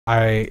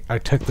I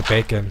took the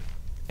bacon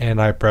and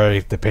I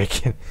buried the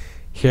bacon.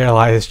 Here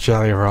lies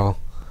jelly roll.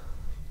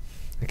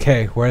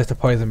 Okay, where's the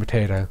poison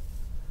potato?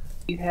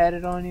 You had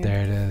it on you?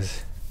 There it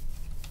is.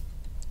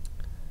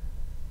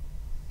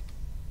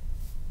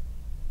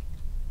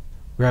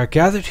 We are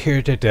gathered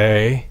here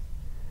today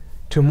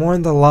to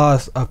mourn the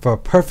loss of a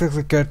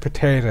perfectly good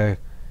potato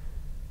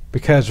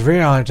because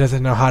Rion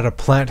doesn't know how to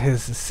plant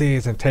his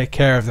seeds and take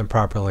care of them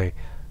properly.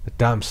 The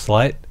dumb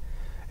slut.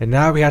 And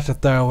now we have to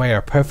throw away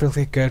a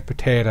perfectly good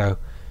potato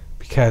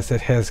because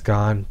it has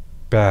gone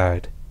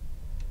bad.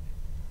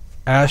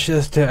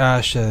 Ashes to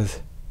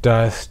ashes,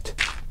 dust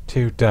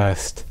to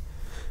dust.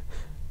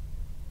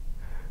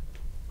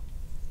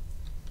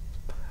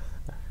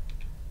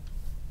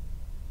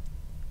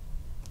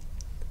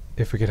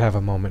 If we could have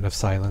a moment of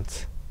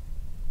silence.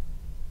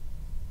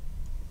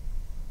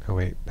 Oh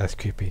wait, that's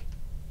creepy.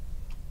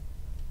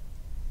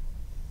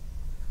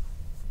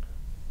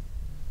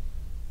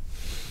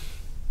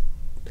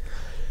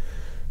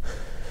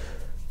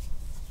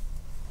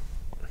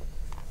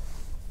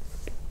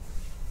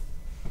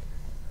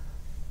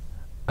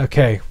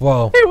 Okay,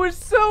 well. It was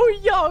so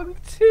young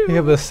too. He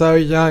was so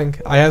young.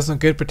 I have some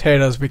good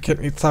potatoes. We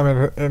can eat some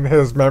in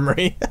his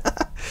memory.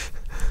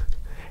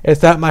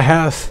 It's at my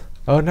house.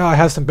 Oh no, I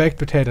have some baked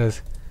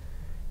potatoes.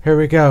 Here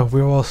we go.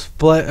 We will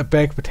split a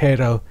baked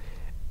potato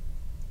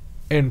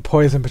in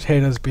Poison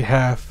Potato's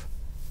behalf.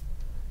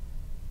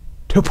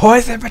 To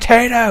Poison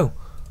Potato!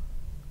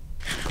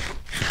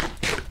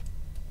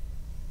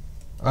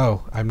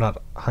 Oh, I'm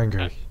not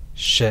hungry.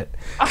 Shit.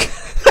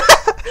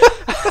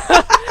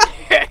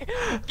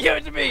 Give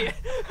it to me.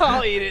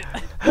 I'll eat it.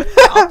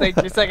 I'll take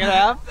your second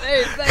half.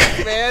 Hey,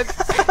 thanks, man.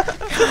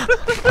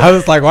 I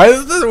was like, why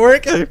is this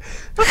working?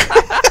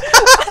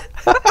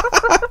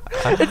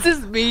 It's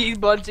just me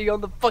munching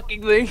on the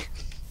fucking thing.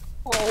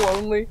 All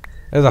lonely.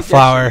 There's a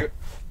flower.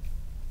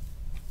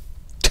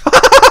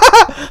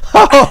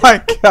 Oh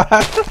my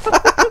god.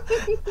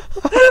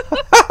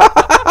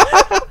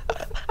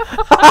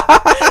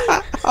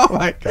 Oh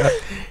my god.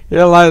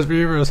 Your lies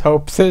Beaver's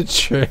hopes and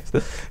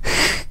truth.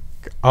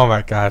 Oh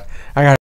my god. I got